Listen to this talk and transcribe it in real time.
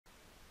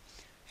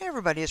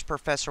everybody, it's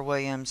Professor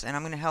Williams, and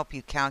I'm going to help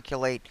you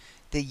calculate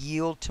the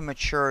yield to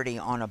maturity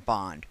on a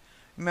bond.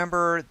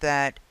 Remember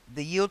that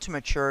the yield to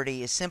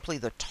maturity is simply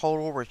the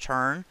total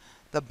return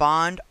the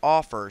bond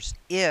offers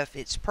if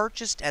it's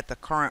purchased at the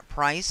current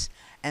price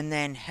and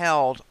then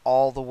held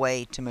all the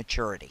way to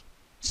maturity.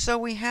 So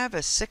we have a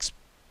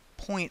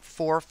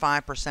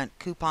 6.45%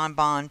 coupon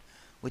bond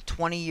with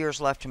 20 years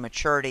left to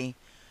maturity,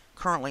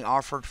 currently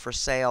offered for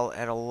sale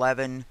at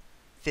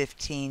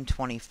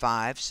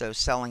 11.1525, so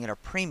selling at a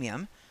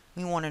premium.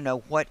 We want to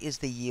know what is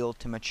the yield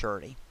to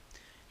maturity.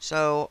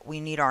 So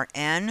we need our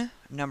N,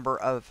 number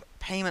of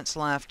payments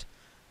left,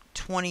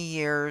 20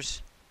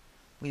 years.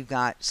 We've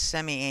got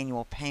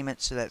semi-annual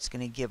payments, so that's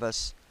going to give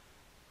us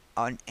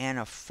an N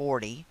of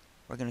 40.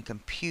 We're going to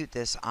compute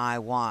this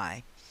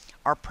IY.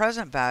 Our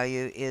present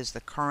value is the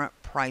current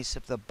price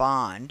of the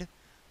bond,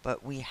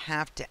 but we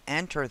have to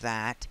enter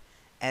that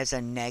as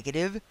a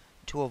negative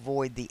to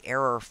avoid the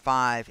error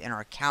 5 in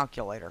our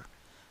calculator.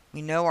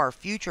 We know our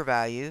future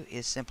value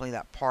is simply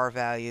that par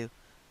value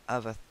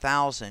of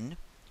 1,000.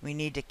 We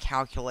need to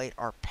calculate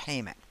our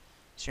payment.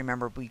 So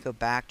remember, we go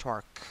back to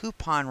our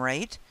coupon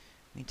rate.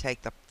 We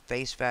take the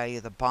face value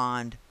of the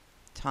bond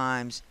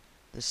times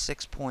the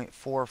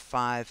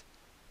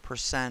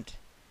 6.45%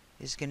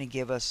 is going to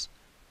give us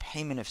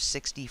payment of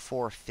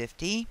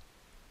 $64.50,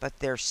 but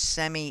they're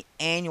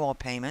semi-annual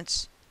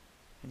payments.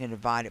 I'm going to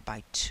divide it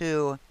by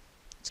 2.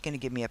 It's going to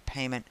give me a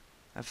payment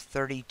of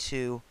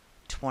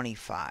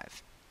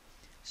 $32.25.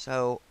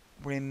 So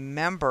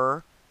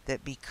remember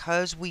that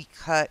because we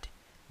cut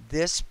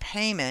this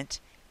payment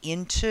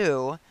in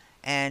 2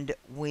 and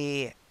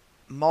we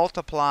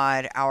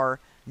multiplied our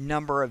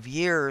number of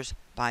years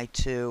by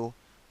 2,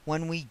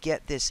 when we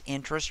get this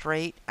interest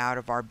rate out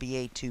of our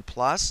BAII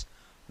Plus,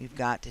 we've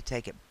got to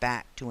take it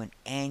back to an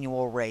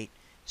annual rate.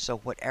 So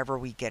whatever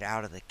we get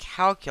out of the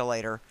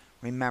calculator,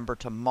 remember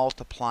to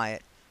multiply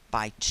it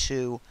by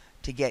 2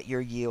 to get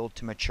your yield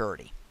to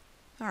maturity.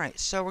 Alright,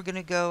 so we're going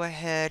to go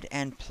ahead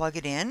and plug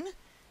it in.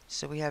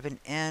 So we have an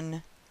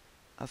N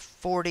of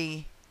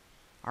 40.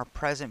 Our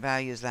present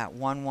value is that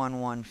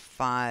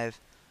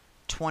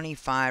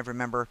 1115.25.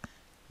 Remember,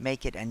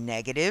 make it a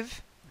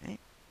negative. Right?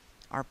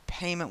 Our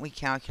payment we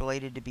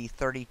calculated to be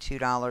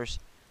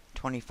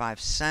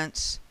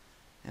 $32.25.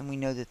 And we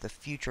know that the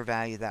future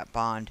value of that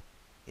bond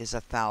is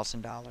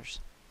 $1,000.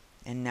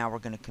 And now we're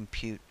going to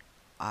compute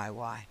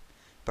IY.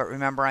 But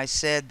remember, I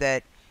said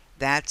that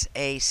that's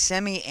a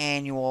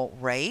semi-annual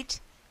rate.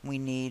 We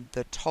need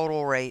the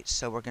total rate,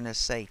 so we're going to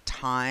say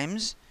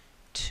times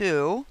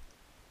 2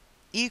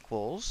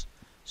 equals.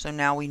 So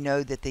now we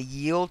know that the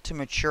yield to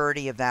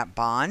maturity of that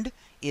bond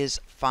is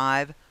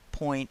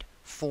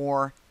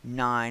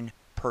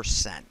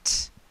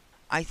 5.49%.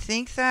 I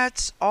think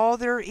that's all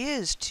there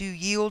is to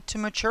yield to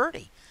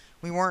maturity.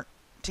 We weren't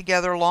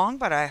together long,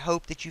 but I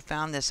hope that you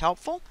found this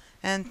helpful,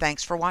 and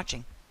thanks for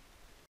watching.